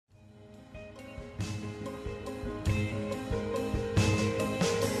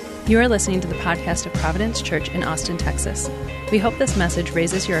You are listening to the podcast of Providence Church in Austin, Texas. We hope this message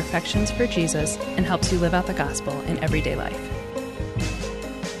raises your affections for Jesus and helps you live out the gospel in everyday life.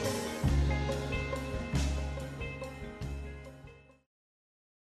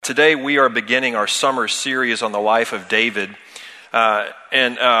 Today we are beginning our summer series on the life of David.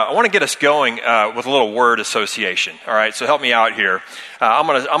 I want to get us going with a little word association. All right, so help me out here. I'm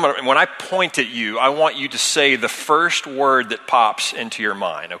gonna. When I point at you, I want you to say the first word that pops into your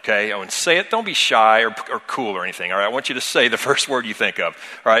mind. Okay, and say it. Don't be shy or cool or anything. All right, I want you to say the first word you think of.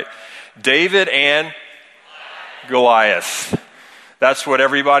 All right, David and Goliath. That's what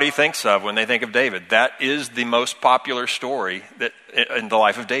everybody thinks of when they think of David. That is the most popular story that in the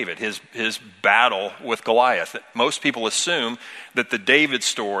life of David, his battle with Goliath. Most people assume that the David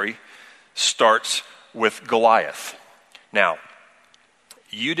story starts with Goliath. Now,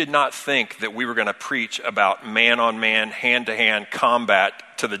 you did not think that we were going to preach about man-on-man, hand-to-hand combat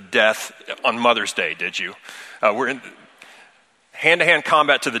to the death on Mother's Day, did you? Hand-to-hand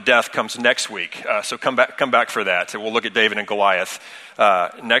combat to the death comes next week, so come back for that. We'll look at David and Goliath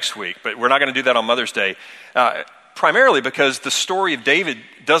next week, but we're not going to do that on Mother's Day, primarily because the story of David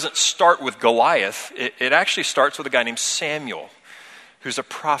doesn't start with Goliath. It actually starts with a guy named Samuel, who's a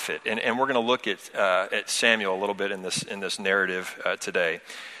prophet, and we're going to look at Samuel a little bit in this narrative today.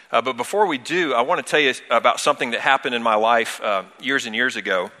 But before we do, I want to tell you about something that happened in my life years and years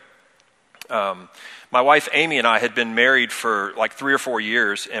ago. My wife, Amy, and I had been married for like 3 or 4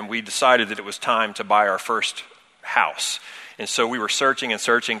 years, and we decided that it was time to buy our first house. And so we were searching,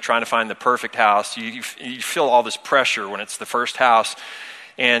 trying to find the perfect house. You feel all this pressure when it's the first house.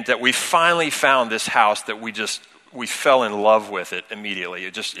 And we finally found this house that we fell in love with it immediately.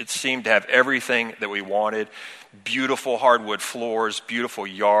 It seemed to have everything that we wanted. Beautiful hardwood floors, beautiful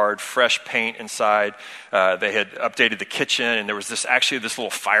yard, fresh paint inside. They had updated the kitchen, and there was this little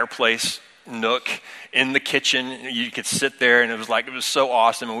fireplace nook in the kitchen. You could sit there, and it was so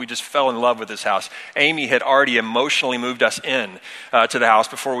awesome, and we just fell in love with this house. Amy had already emotionally moved us in to the house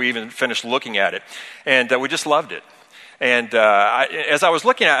before we even finished looking at it, and we just loved it. And as I was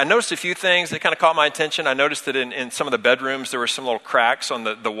looking at it, I noticed a few things that kind of caught my attention. I noticed that in some of the bedrooms, there were some little cracks on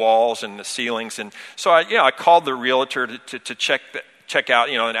the walls and the ceilings, and so I called the realtor to check out,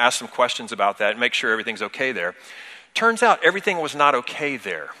 and ask some questions about that and make sure everything's okay there. Turns out everything was not okay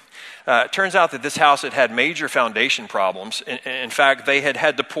there. It turns out that this house had major foundation problems. In fact, they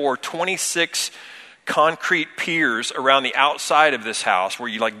had to pour 26 concrete piers around the outside of this house where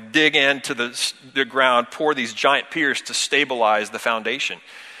you dig into the ground, pour these giant piers to stabilize the foundation.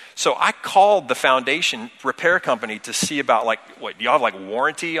 So I called the foundation repair company to see about do y'all have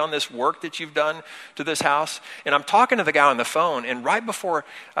warranty on this work that you've done to this house? And I'm talking to the guy on the phone, and right before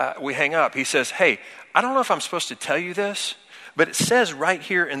we hang up, he says, "Hey, I don't know if I'm supposed to tell you this, but it says right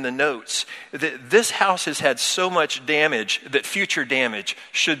here in the notes that this house has had so much damage that future damage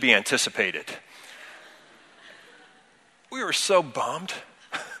should be anticipated." We were so bummed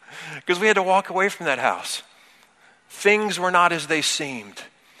because we had to walk away from that house. Things were not as they seemed.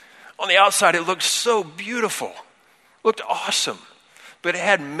 On the outside, it looked so beautiful, looked awesome, but it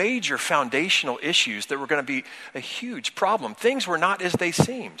had major foundational issues that were going to be a huge problem. Things were not as they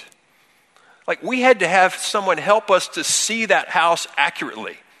seemed. We had to have someone help us to see that house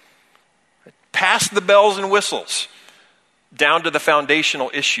accurately, past the bells and whistles, down to the foundational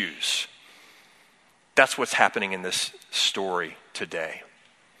issues. That's what's happening in this story today.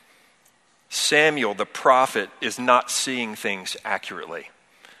 Samuel, the prophet, is not seeing things accurately.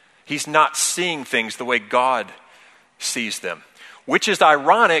 He's not seeing things the way God sees them, which is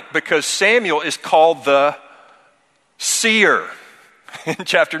ironic because Samuel is called the seer. In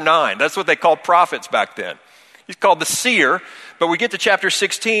chapter 9. That's what they called prophets back then. He's called the seer, but we get to chapter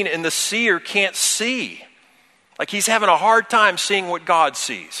 16 and the seer can't see. He's having a hard time seeing what God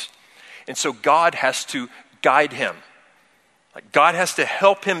sees. And so God has to guide him. God has to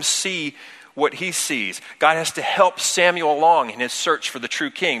help him see what he sees. God has to help Samuel along in his search for the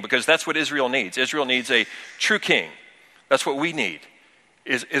true king, because that's what Israel needs. Israel needs a true king. That's what we need.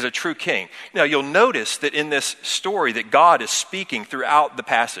 Is a true king. Now, you'll notice that in this story that God is speaking throughout the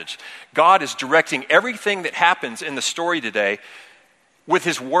passage. God is directing everything that happens in the story today with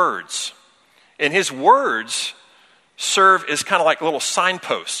his words. And his words serve as kind of like little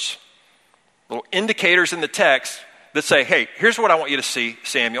signposts, little indicators in the text that say, hey, here's what I want you to see,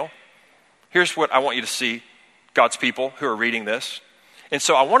 Samuel. Here's what I want you to see, God's people who are reading this. And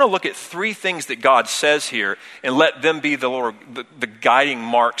so I want to look at 3 things that God says here and let them be the guiding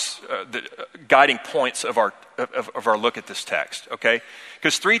marks, the guiding points of our look at this text, okay?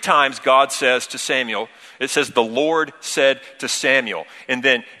 Because 3 times God says to Samuel, it says the Lord said to Samuel. And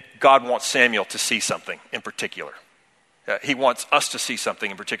then God wants Samuel to see something in particular. He wants us to see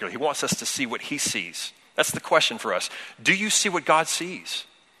something in particular. He wants us to see what he sees. That's the question for us. Do you see what God sees?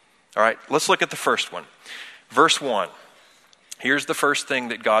 All right, let's look at the first one. Verse 1. Here's the first thing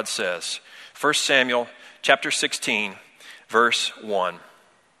that God says. 1 Samuel chapter 16, verse 1.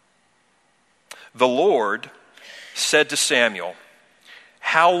 The Lord said to Samuel,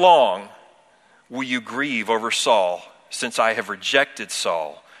 "How long will you grieve over Saul, since I have rejected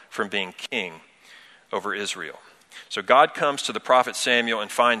Saul from being king over Israel?" So God comes to the prophet Samuel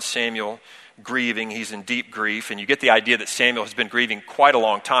and finds Samuel grieving. He's in deep grief. And you get the idea that Samuel has been grieving quite a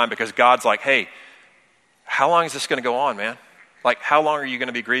long time, because God's like, hey, how long is this going to go on, man? Like, how long are you going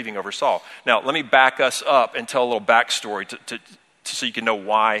to be grieving over Saul? Now, let me back us up and tell a little backstory so you can know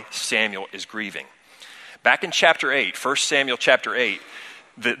why Samuel is grieving. Back in chapter 8, 1 Samuel chapter 8,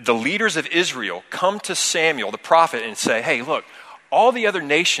 the leaders of Israel come to Samuel, the prophet, and say, hey, look, all the other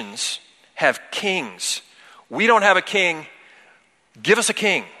nations have kings. We don't have a king. Give us a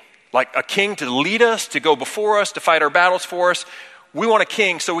king. Like a king to lead us, to go before us, to fight our battles for us. We want a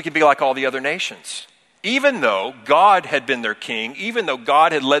king so we can be like all the other nations. Even though God had been their king, even though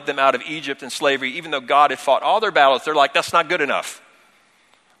God had led them out of Egypt and slavery, even though God had fought all their battles, they're like, that's not good enough.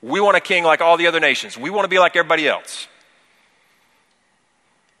 We want a king like all the other nations. We want to be like everybody else.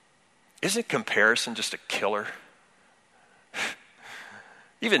 Isn't comparison just a killer?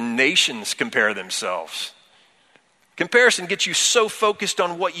 Even nations compare themselves. Comparison gets you so focused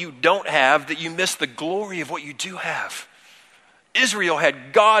on what you don't have that you miss the glory of what you do have. Israel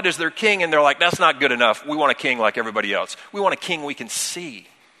had God as their king, and they're like, that's not good enough. We want a king like everybody else. We want a king we can see.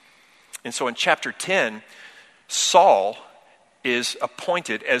 And so in chapter 10, Saul is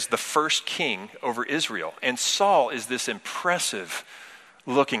appointed as the first king over Israel. And Saul is this impressive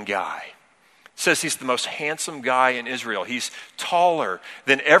looking guy. It says he's the most handsome guy in Israel. He's taller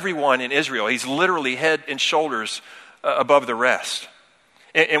than everyone in Israel. He's literally head and shoulders above the rest.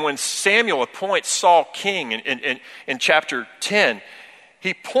 And when Samuel appoints Saul king in chapter 10,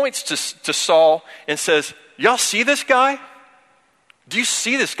 he points to Saul and says, y'all see this guy? Do you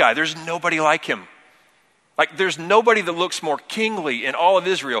see this guy? There's nobody like him. Like, there's nobody that looks more kingly in all of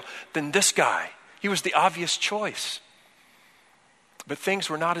Israel than this guy. He was the obvious choice. But things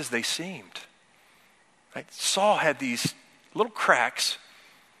were not as they seemed. Right? Saul had these little cracks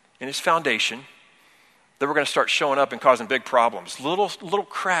in his foundation that were going to start showing up and causing big problems. Little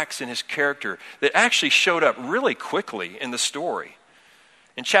cracks in his character that actually showed up really quickly in the story.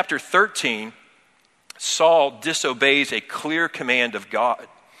 In chapter 13, Saul disobeys a clear command of God.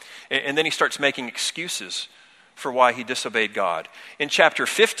 And then he starts making excuses for why he disobeyed God. In chapter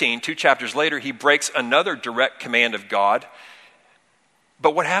 15, 2 chapters later, he breaks another direct command of God.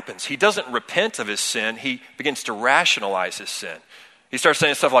 But what happens? He doesn't repent of his sin. He begins to rationalize his sin. He starts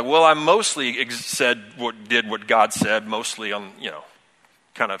saying stuff like, well, I mostly did what God said, mostly on,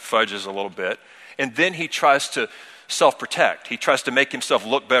 kind of fudges a little bit. And then he tries to self-protect. He tries to make himself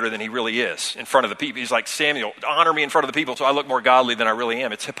look better than he really is in front of the people. He's like, Samuel, honor me in front of the people so I look more godly than I really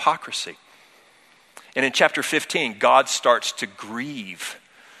am. It's hypocrisy. And in chapter 15, God starts to grieve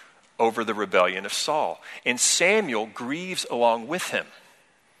over the rebellion of Saul. And Samuel grieves along with him.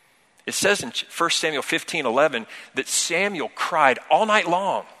 It says in 1 Samuel 15:11 that Samuel cried all night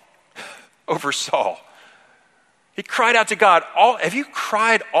long over Saul. He cried out to God. Have you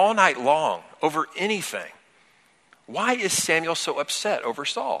cried all night long over anything? Why is Samuel so upset over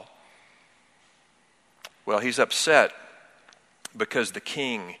Saul? Well, he's upset because the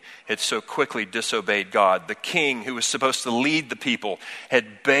king had so quickly disobeyed God. The king who was supposed to lead the people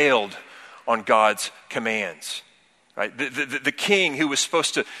had bailed on God's commands. Right? The king who was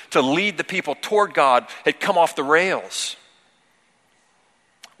supposed to lead the people toward God had come off the rails.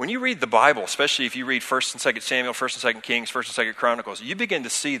 When you read the Bible, especially if you read 1st and 2nd Samuel, 1st and 2nd Kings, 1st and 2nd Chronicles, you begin to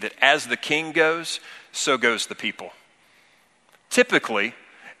see that as the king goes, so goes the people. Typically,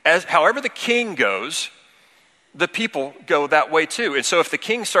 however the king goes, the people go that way too. And so if the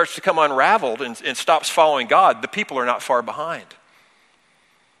king starts to come unraveled and stops following God, the people are not far behind.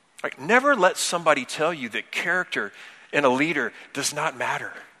 Like, never let somebody tell you that character in a leader does not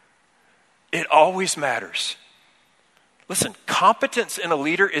matter. It always matters. Listen, competence in a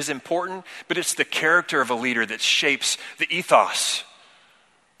leader is important, but it's the character of a leader that shapes the ethos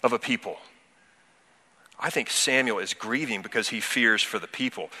of a people. I think Samuel is grieving because he fears for the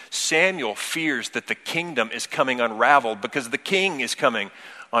people. Samuel fears that the kingdom is coming unraveled because the king is coming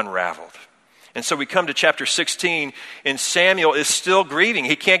unraveled. And so we come to chapter 16, and Samuel is still grieving.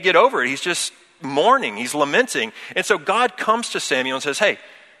 He can't get over it. He's just mourning. He's lamenting. And so God comes to Samuel and says, hey,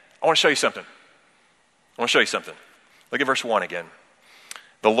 I want to show you something. Look at verse 1 again.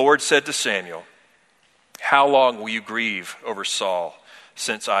 The Lord said to Samuel, "How long will you grieve over Saul,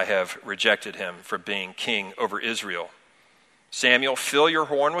 since I have rejected him from being king over Israel? Samuel, fill your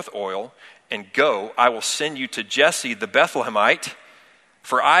horn with oil, and go, I will send you to Jesse the Bethlehemite,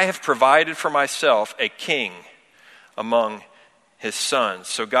 for I have provided for myself a king among his sons."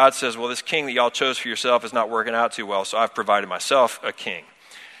 So God says, well, this king that y'all chose for yourself is not working out too well, so I've provided myself a king.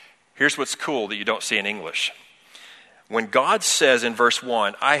 Here's what's cool that you don't see in English. When God says in verse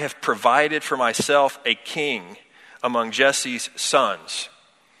 1, I have provided for myself a king among Jesse's sons,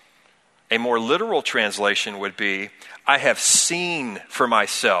 a more literal translation would be, I have seen for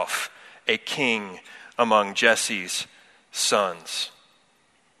myself a king among Jesse's sons.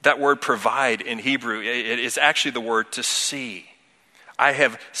 That word provide in Hebrew, it is actually the word to see. I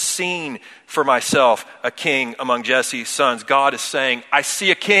have seen for myself a king among Jesse's sons. God is saying, I see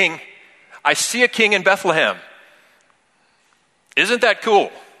a king. I see a king in Bethlehem. Isn't that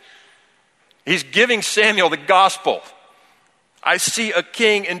cool? He's giving Samuel the gospel. I see a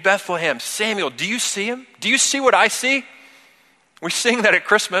king in Bethlehem. Samuel, do you see him? Do you see what I see? We sing that at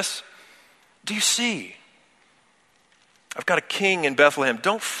Christmas. Do you see? I've got a king in Bethlehem.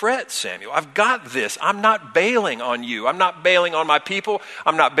 Don't fret, Samuel. I've got this. I'm not bailing on you. I'm not bailing on my people.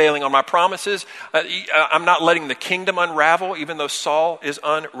 I'm not bailing on my promises. I'm not letting the kingdom unravel, even though Saul is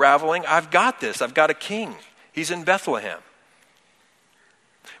unraveling. I've got this. I've got a king. He's in Bethlehem.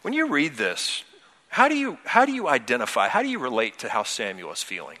 When you read this, how do you identify, how do you relate to how Samuel is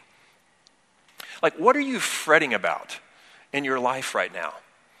feeling? Like, what are you fretting about in your life right now?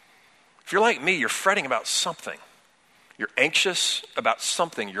 If you're like me, you're fretting about something. You're anxious about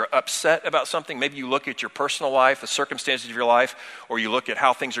something. You're upset about something. Maybe you look at your personal life, the circumstances of your life, or you look at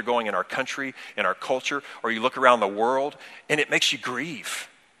how things are going in our country, in our culture, or you look around the world, and it makes you grieve,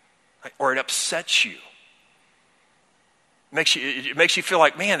 or it upsets you. It makes you feel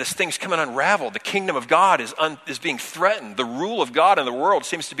like, man, this thing's coming unraveled. The kingdom of God is being threatened. The rule of God in the world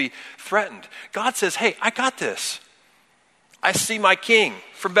seems to be threatened. God says, hey, I got this. I see my king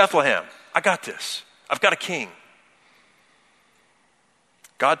from Bethlehem. I got this. I've got a king.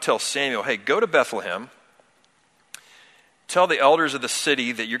 God tells Samuel, hey, go to Bethlehem. Tell the elders of the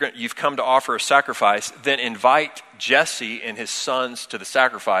city that you've come to offer a sacrifice. Then invite Jesse and his sons to the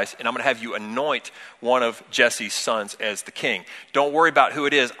sacrifice, and I'm going to have you anoint one of Jesse's sons as the king. Don't worry about who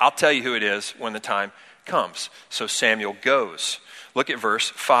it is. I'll tell you who it is when the time comes. So Samuel goes. Look at verse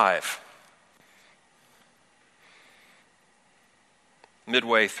 5.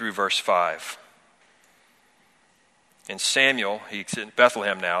 Midway through verse 5. And Samuel, he's in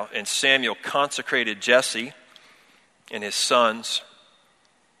Bethlehem now, and Samuel consecrated Jesse and his sons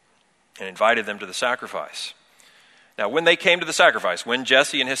and invited them to the sacrifice. Now, when they came to the sacrifice, when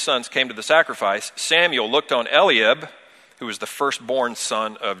Jesse and his sons came to the sacrifice, Samuel looked on Eliab, who was the firstborn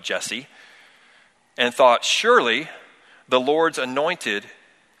son of Jesse, and thought, surely the Lord's anointed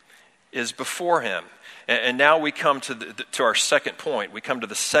is before him. And now we come to our second point. We come to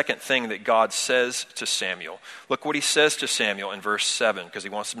the second thing that God says to Samuel. Look what he says to Samuel in verse 7, because he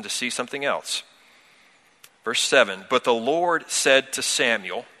wants him to see something else. Verse 7, but the Lord said to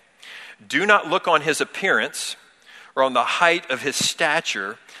Samuel, do not look on his appearance or on the height of his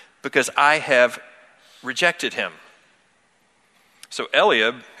stature, because I have rejected him. So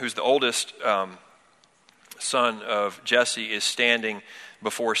Eliab, who's the oldest son of Jesse, is standing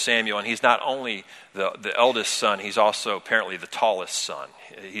before Samuel, and he's not only the eldest son, he's also apparently the tallest son.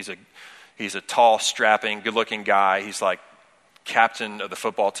 He's a tall, strapping, good-looking guy. He's like captain of the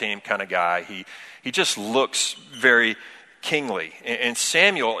football team kind of guy. He just looks very kingly, and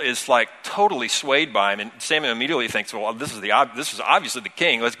Samuel is like totally swayed by him. And Samuel immediately thinks, "Well, this is obviously the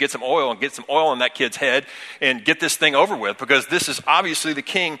king. Let's get some oil on that kid's head and get this thing over with, because this is obviously the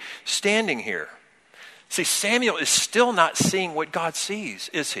king standing here." See, Samuel is still not seeing what God sees,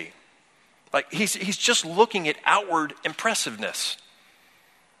 is he? Like he's just looking at outward impressiveness.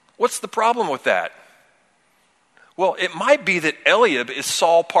 What's the problem with that? Well, it might be that Eliab is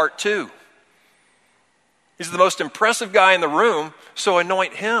Saul part 2. He's the most impressive guy in the room, so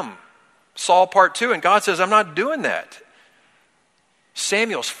anoint him, Saul part 2. And God says, I'm not doing that.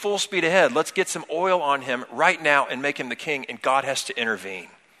 Samuel's full speed ahead. Let's get some oil on him right now and make him the king. And God has to intervene.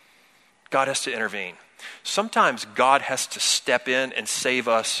 God has to intervene. Sometimes God has to step in and save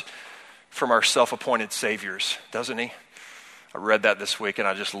us from our self-appointed saviors, doesn't he? I read that this week and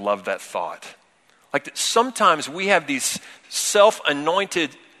I just love that thought. Like that sometimes we have these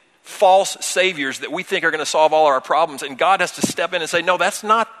self-anointed false saviors that we think are going to solve all our problems, and God has to step in and say, no, that's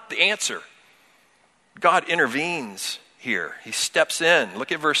not the answer. God intervenes here. He steps in.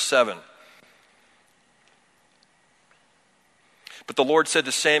 Look at verse 7. But the Lord said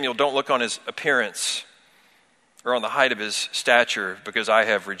to Samuel, don't look on his appearance or on the height of his stature, because I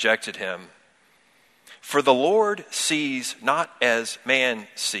have rejected him. For the Lord sees not as man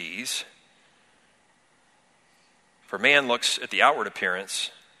sees. For man looks at the outward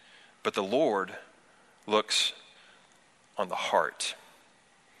appearance, but the Lord looks on the heart.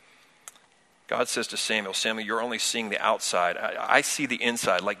 God says to Samuel, Samuel, you're only seeing the outside. I see the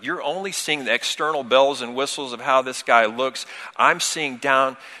inside. Like, you're only seeing the external bells and whistles of how this guy looks. I'm seeing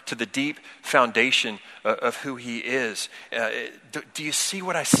down to the deep foundation of who he is. Do you see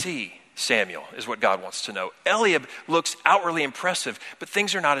what I see, Samuel, is what God wants to know. Eliab looks outwardly impressive, but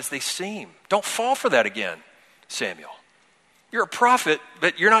things are not as they seem. Don't fall for that again, Samuel. You're a prophet,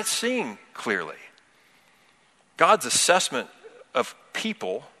 but you're not seeing clearly. God's assessment of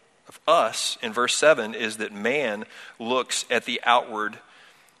people, of us, in verse 7, is that man looks at the outward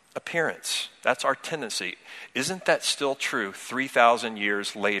appearance. That's our tendency. Isn't that still true 3,000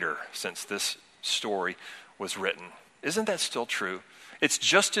 years later since this story was written? Isn't that still true? It's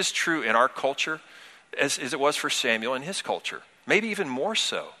just as true in our culture as it was for Samuel in his culture. Maybe even more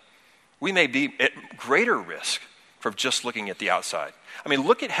so. We may be at greater risk for just looking at the outside. I mean,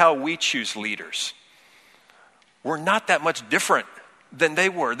 look at how we choose leaders. We're not that much different than they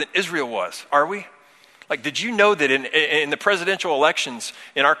were, than Israel was, are we? Like, did you know that in the presidential elections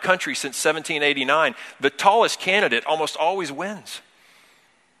in our country since 1789, the tallest candidate almost always wins?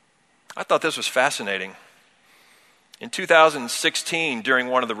 I thought this was fascinating. In 2016, during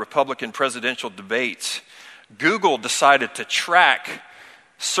one of the Republican presidential debates, Google decided to track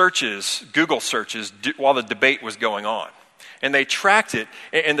Google searches, while the debate was going on. And they tracked it,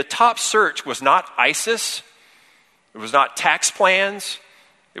 and the top search was not ISIS, it was not tax plans,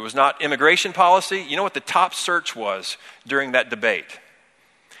 it was not immigration policy. You know what the top search was during that debate?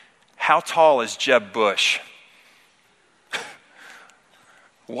 How tall is Jeb Bush?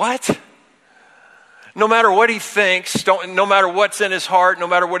 What? No matter what he thinks, no matter what's in his heart, no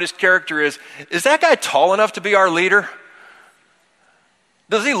matter what his character is that guy tall enough to be our leader?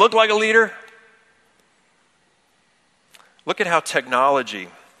 Does he look like a leader? Look at how technology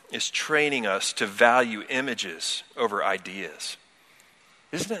is training us to value images over ideas.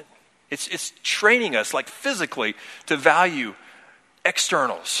 Isn't it? It's training us, like physically, to value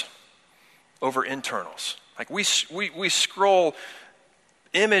externals over internals. Like we scroll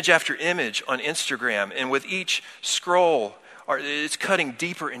image after image on Instagram, and with each scroll, it's cutting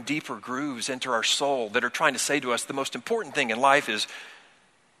deeper and deeper grooves into our soul that are trying to say to us the most important thing in life is,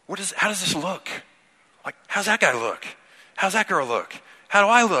 how does this look? Like, how's that guy look? How's that girl look? How do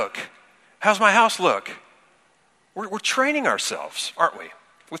I look? How's my house look? We're training ourselves, aren't we,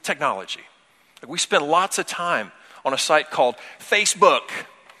 with technology? Like, we spend lots of time on a site called Facebook,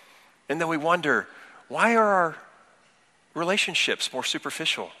 and then we wonder, why are our relationships more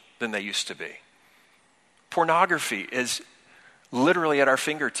superficial than they used to be? Pornography is literally at our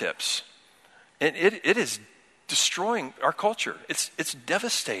fingertips, and it is destroying our culture. It's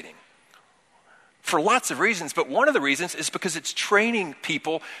devastating for lots of reasons, but one of the reasons is because it's training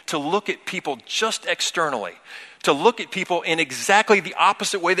people to look at people just externally, to look at people in exactly the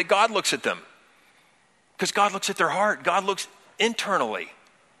opposite way that God looks at them. Because God looks at their heart. God looks internally.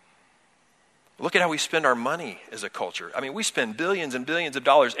 Look at how we spend our money as a culture. I mean, we spend billions and billions of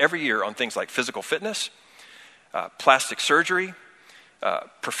dollars every year on things like physical fitness, plastic surgery,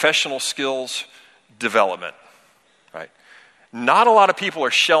 professional skills development, right? Not a lot of people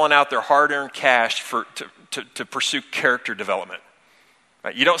are shelling out their hard-earned cash to pursue character development.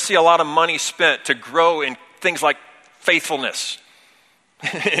 Right? You don't see a lot of money spent to grow in things like faithfulness,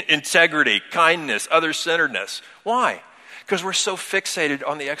 integrity, kindness, other-centeredness. Why? Because we're so fixated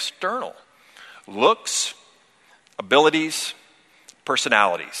on the external. Looks, abilities,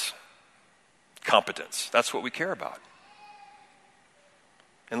 personalities, competence. That's what we care about.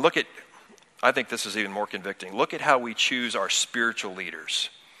 And I think this is even more convicting. Look at how we choose our spiritual leaders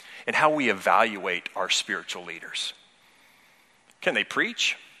and how we evaluate our spiritual leaders. Can they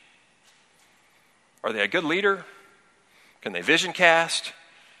preach? Are they a good leader? Can they vision cast?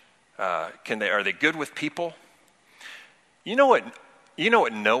 Are they good with people? You know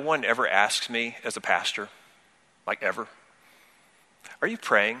what no one ever asks me as a pastor? Like, ever? Are you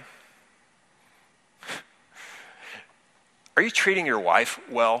praying? Are you treating your wife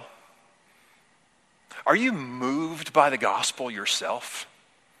well? Are you moved by the gospel yourself?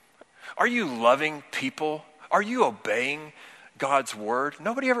 Are you loving people? Are you obeying God's word?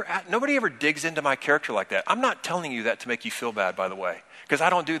 Nobody ever digs into my character like that. I'm not telling you that to make you feel bad, by the way, because I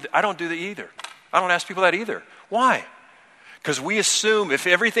don't do that either. I don't ask people that either. Why? Because we assume if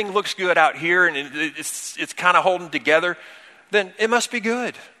everything looks good out here and it's kind of holding together, then it must be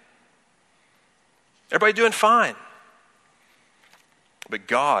good. Everybody doing fine. But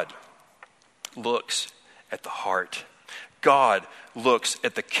God looks at the heart. God looks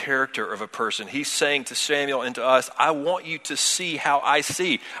at the character of a person. He's saying to Samuel and to us, I want you to see how I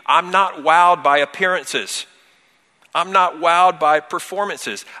see. I'm not wowed by appearances. I'm not wowed by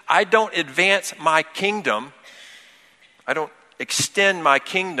performances. I don't advance my kingdom. I don't extend my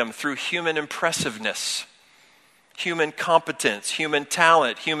kingdom through human impressiveness, human competence, human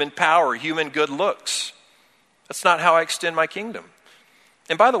talent, human power, human good looks. That's not how I extend my kingdom.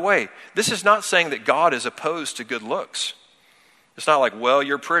 And by the way, this is not saying that God is opposed to good looks. It's not like, well,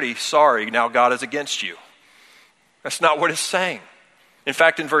 you're pretty, sorry, now God is against you. That's not what it's saying. In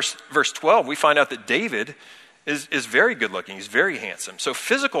fact, in verse 12, we find out that David is very good looking. He's very handsome. So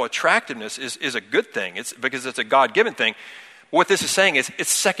physical attractiveness is a good thing. It's because it's a God-given thing. What this is saying is it's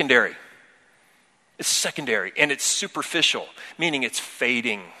secondary. It's secondary and it's superficial, meaning it's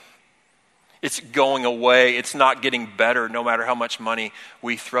fading. It's going away. It's not getting better no matter how much money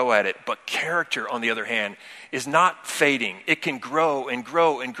we throw at it. But character, on the other hand, is not fading. It can grow and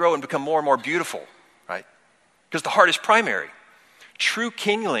grow and grow and become more and more beautiful, right? Because the heart is primary. True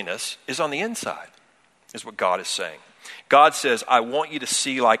kingliness is on the inside, is what God is saying. God says, I want you to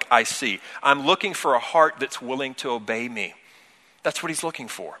see like I see. I'm looking for a heart that's willing to obey me. That's what he's looking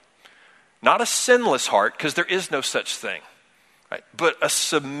for. Not a sinless heart, because there is no such thing, right? But a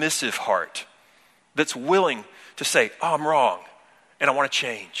submissive heart that's willing to say, oh, I'm wrong, and I want to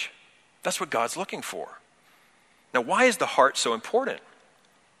change. That's what God's looking for. Now, why is the heart so important?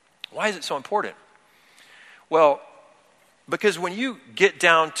 Why is it so important? Well, because when you get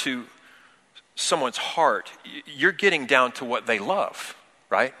down to someone's heart, you're getting down to what they love,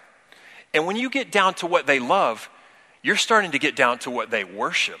 right? And when you get down to what they love, you're starting to get down to what they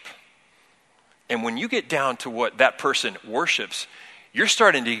worship. And when you get down to what that person worships, you're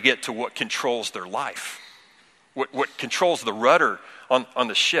starting to get to what controls their life, what controls the rudder on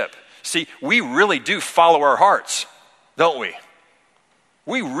the ship. See, we really do follow our hearts, don't we?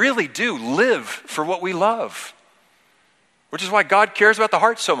 We really do live for what we love, which is why God cares about the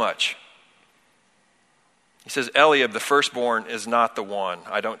heart so much. He says, Eliab, the firstborn, is not the one.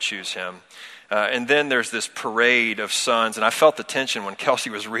 I don't choose him. And then there's this parade of sons, and I felt the tension when Kelsey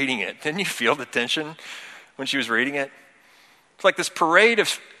was reading it. Didn't you feel the tension when she was reading it? It's like this parade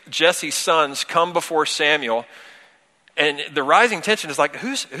of Jesse's sons come before Samuel, and the rising tension is like,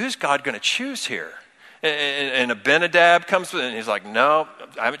 who's God going to choose here? And Abinadab comes with it, and he's like, no,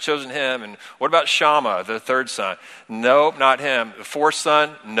 I haven't chosen him. And what about Shammah, the third son? Nope, not him. The fourth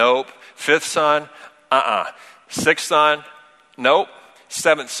son? Nope. Fifth son? Sixth son? Nope.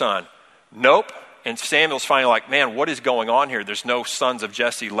 Seventh son? Nope. And Samuel's finally like, man, what is going on here? There's no sons of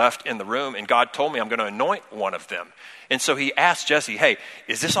Jesse left in the room, and God told me I'm going to anoint one of them. And so he asked Jesse, hey,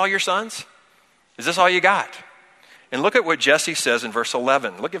 is this all your sons? Is this all you got? And look at what Jesse says in verse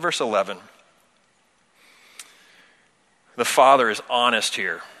 11. Look at verse 11. The father is honest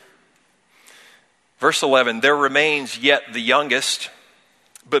here. Verse 11, there remains yet the youngest,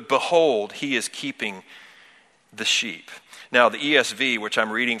 but behold, he is keeping the sheep. Now, the ESV, which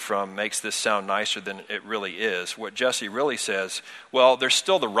I'm reading from, makes this sound nicer than it really is. What Jesse really says, well, there's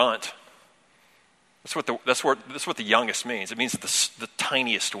still the runt. That's what the youngest means. It means the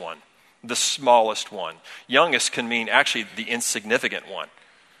tiniest one, the smallest one. Youngest can mean actually the insignificant one.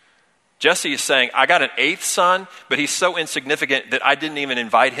 Jesse is saying, I got an eighth son, but he's so insignificant that I didn't even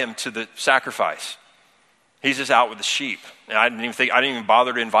invite him to the sacrifice. He's just out with the sheep. And I didn't even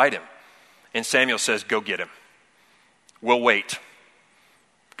bother to invite him. And Samuel says, go get him. We'll wait.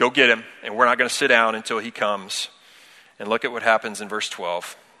 Go get him, and we're not going to sit down until he comes. And look at what happens in verse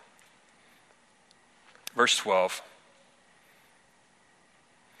 12. Verse 12.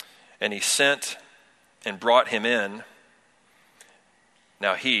 And he sent and brought him in.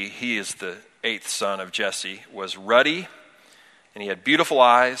 Now he is the eighth son of Jesse, was ruddy, and he had beautiful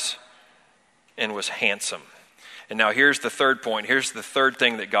eyes, and was handsome. And now here's the third point. Here's the third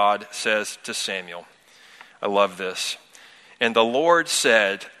thing that God says to Samuel. I love this. And the Lord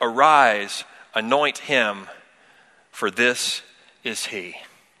said, arise, anoint him, for this is he.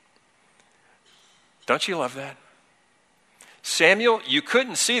 Don't you love that? Samuel, you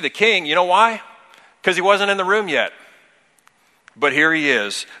couldn't see the king. You know why? Because he wasn't in the room yet. But here he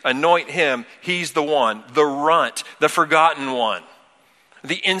is. Anoint him. He's the one, the runt, the forgotten one,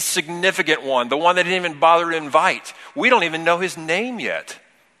 the insignificant one, the one that didn't even bother to invite. We don't even know his name yet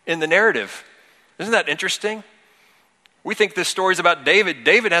in the narrative. Isn't that interesting? We think this story is about David.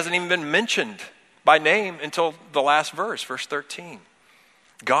 David hasn't even been mentioned by name until the last verse, verse 13.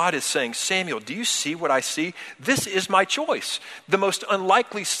 God is saying, Samuel, do you see what I see? This is my choice. The most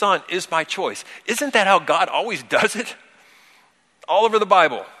unlikely son is my choice. Isn't that how God always does it? All over the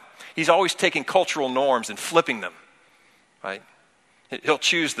Bible. He's always taking cultural norms and flipping them, right? He'll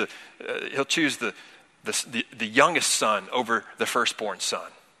choose the youngest son over the firstborn son.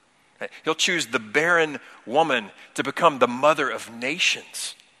 Right? He'll choose the barren woman to become the mother of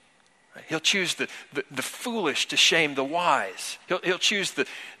nations. Right? He'll choose the foolish to shame the wise. He'll choose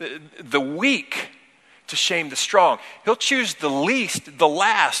the weak to shame the strong. He'll choose the least, the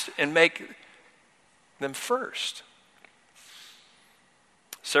last, and make them first.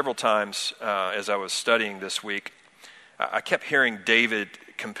 Several times as I was studying this week, I kept hearing David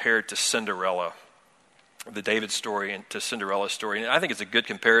compared to Cinderella, the David story and to Cinderella's story. And I think it's a good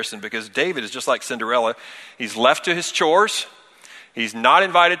comparison because David is just like Cinderella. He's left to his chores. He's not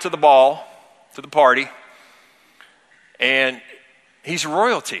invited to the ball, to the party. And he's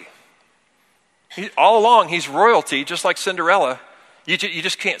royalty. All along, he's royalty, just like Cinderella. You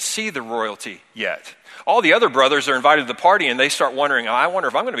just can't see the royalty yet. All the other brothers are invited to the party and they start wondering, I wonder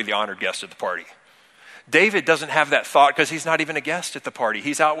if I'm going to be the honored guest at the party. David doesn't have that thought because he's not even a guest at the party.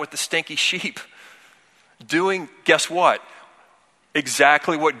 He's out with the stinky sheep doing, guess what?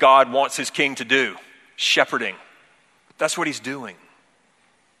 Exactly what God wants his king to do, shepherding. That's what he's doing.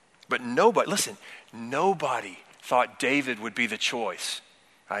 But nobody thought David would be the choice.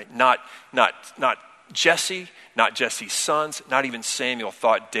 Right? Not Jesse, not Jesse's sons, not even Samuel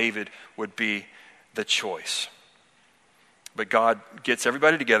thought David would be the choice. But God gets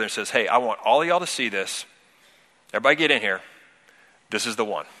everybody together and says, hey, I want all of y'all to see this. Everybody get in here. This is the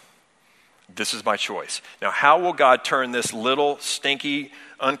one. This is my choice. Now, how will God turn this little, stinky,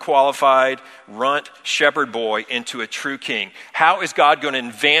 unqualified, runt shepherd boy into a true king? How is God going to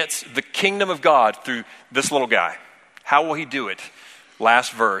advance the kingdom of God through this little guy? How will he do it?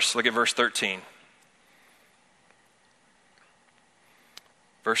 Last verse. Look at verse 13.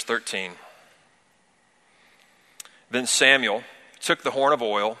 Verse 13. Then Samuel took the horn of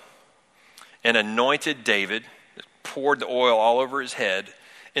oil and anointed David, poured the oil all over his head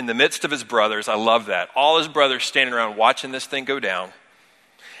in the midst of his brothers. I love that. All his brothers standing around watching this thing go down.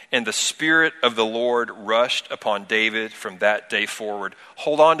 And the Spirit of the Lord rushed upon David from that day forward.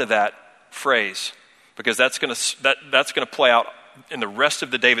 Hold on to that phrase because that's going to play out in the rest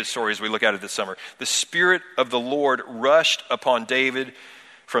of the David story as we look at it this summer. The Spirit of the Lord rushed upon David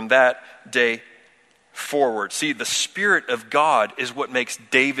from that day forward. See, the Spirit of God is what makes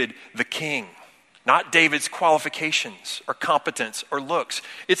David the king, not David's qualifications or competence or looks.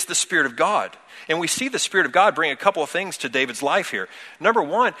 It's the Spirit of God. And we see the Spirit of God bring a couple of things to David's life here. Number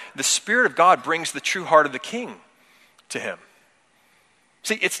one, the Spirit of God brings the true heart of the king to him.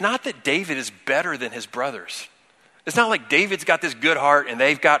 See, it's not that David is better than his brothers. It's not like David's got this good heart and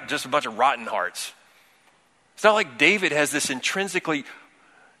they've got just a bunch of rotten hearts. It's not like David has this intrinsically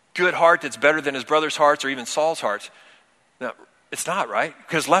good heart that's better than his brother's hearts or even Saul's hearts. No, it's not, right?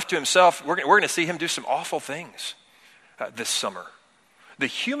 Because left to himself, we're going to see him do some awful things this summer. The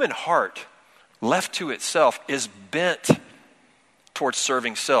human heart, left to itself, is bent towards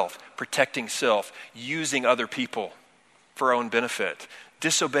serving self, protecting self, using other people for our own benefit,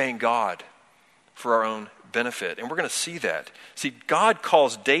 disobeying God for our own benefit. And we're going to see that. See, God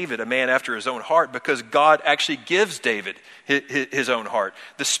calls David a man after his own heart because God actually gives David his own heart.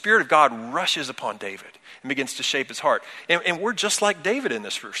 The Spirit of God rushes upon David and begins to shape his heart. And we're just like David in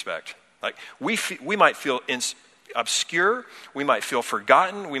this respect. Like we might feel obscure, we might feel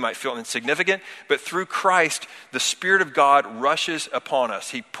forgotten, we might feel insignificant, but through Christ, the Spirit of God rushes upon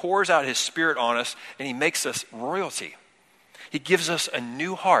us. He pours out his Spirit on us and he makes us royalty. He gives us a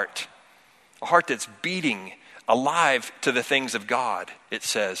new heart. A heart that's beating, alive to the things of God, it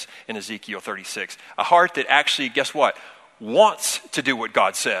says in Ezekiel 36. A heart that actually, guess what? Wants to do what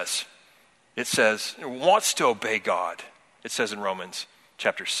God says. It says, wants to obey God. It says in Romans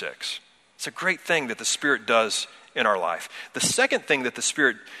chapter 6. It's a great thing that the Spirit does in our life. The second thing that the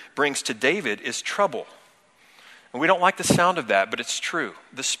Spirit brings to David is trouble. And we don't like the sound of that, but it's true.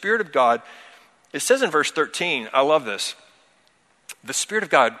 The Spirit of God, it says in verse 13, I love this. The Spirit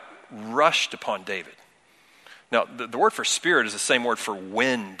of God rushed upon David. Now, the word for spirit is the same word for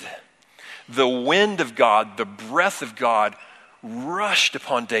wind. The wind of God, the breath of God rushed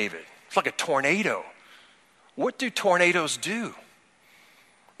upon David. It's like a tornado. What do tornadoes do?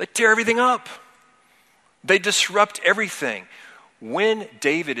 They tear everything up. They disrupt everything. When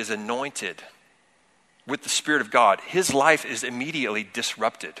David is anointed with the Spirit of God, his life is immediately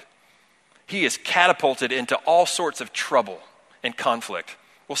disrupted. He is catapulted into all sorts of trouble and conflict.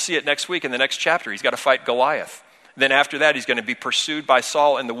 We'll see it next week in the next chapter. He's got to fight Goliath, Then after that, he's going to be pursued by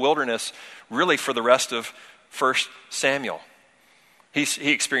Saul in the wilderness, really for the rest of 1 Samuel.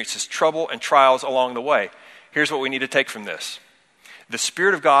 He experiences trouble and trials along the way. Here's what we need to take from this. The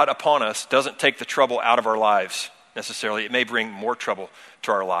Spirit of God upon us doesn't take the trouble out of our lives necessarily. It may bring more trouble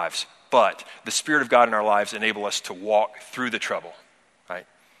to our lives, but the Spirit of God in our lives enable us to walk through the trouble, right?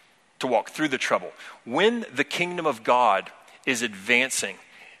 To walk through the trouble. When the kingdom of God is advancing,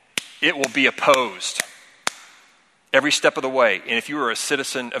 it will be opposed every step of the way. And if you are a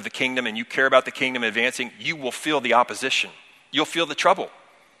citizen of the kingdom and you care about the kingdom advancing, you will feel the opposition. You'll feel the trouble.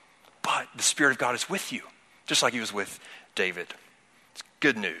 But the Spirit of God is with you, just like he was with David. It's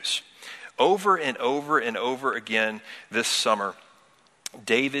good news. Over and over and over again this summer,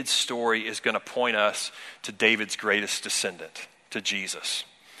 David's story is going to point us to David's greatest descendant, to Jesus.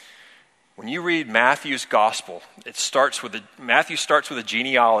 When you read Matthew's gospel, Matthew starts with a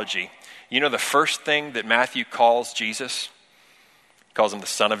genealogy. You know the first thing that Matthew calls Jesus? He calls him the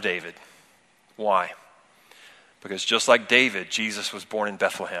Son of David. Why? Because just like David, Jesus was born in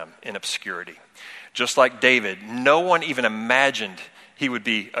Bethlehem in obscurity. Just like David, no one even imagined he would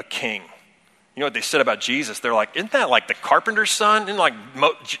be a king. You know what they said about Jesus? They're like, isn't that like the carpenter's son? Isn't like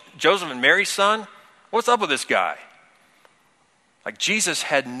Joseph and Mary's son? What's up with this guy? Like Jesus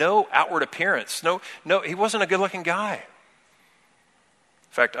had no outward appearance. No, he wasn't a good-looking guy. In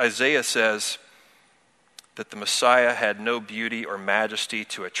fact, Isaiah says that the Messiah had no beauty or majesty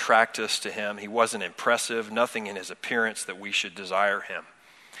to attract us to him. He wasn't impressive, nothing in his appearance that we should desire him.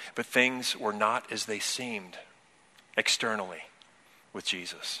 But things were not as they seemed externally with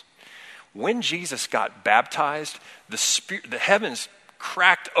Jesus. When Jesus got baptized, the heavens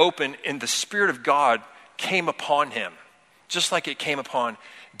cracked open and the Spirit of God came upon him, just like it came upon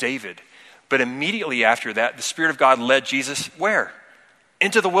David. But immediately after that, the Spirit of God led Jesus where?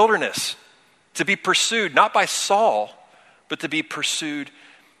 Into the wilderness to be pursued, not by Saul, but to be pursued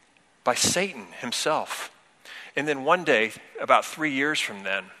by Satan himself. And then one day, about 3 years from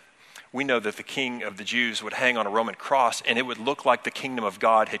then, we know that the King of the Jews would hang on a Roman cross, and it would look like the kingdom of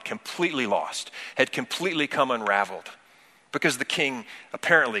God had completely lost, had completely come unraveled, because the king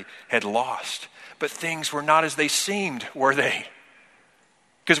apparently had lost. But things were not as they seemed, were they?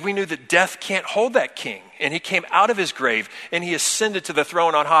 Because we knew that death can't hold that king, and he came out of his grave, and he ascended to the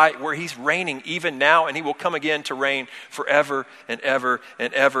throne on high, where he's reigning even now, and he will come again to reign forever and ever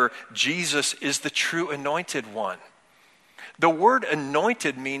and ever. Jesus is the true anointed one. The word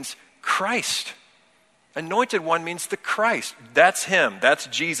anointed means Christ. Anointed one means the Christ. That's him. That's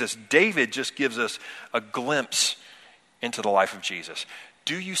Jesus. David just gives us a glimpse into the life of Jesus.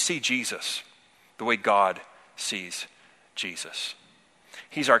 Do you see Jesus the way God sees Jesus?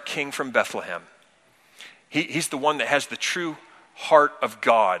 He's our king from Bethlehem. He's the one that has the true heart of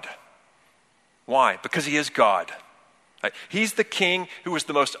God. Why? Because he is God. He's the king who was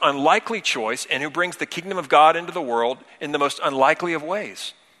the most unlikely choice and who brings the kingdom of God into the world in the most unlikely of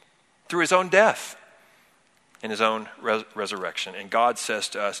ways, through his own death and his own resurrection. And God says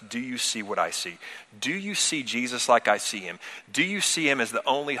to us, do you see what I see? Do you see Jesus like I see him? Do you see him as the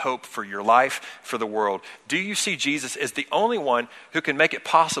only hope for your life, for the world? Do you see Jesus as the only one who can make it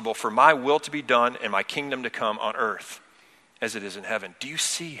possible for my will to be done and my kingdom to come on earth as it is in heaven? Do you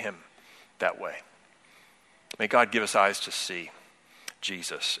see him that way? May God give us eyes to see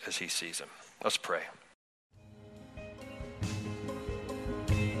Jesus as he sees him. Let's pray.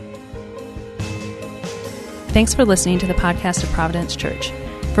 Thanks for listening to the podcast of Providence Church.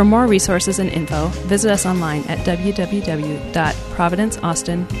 For more resources and info, visit us online at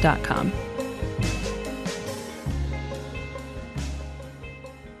www.providenceaustin.com.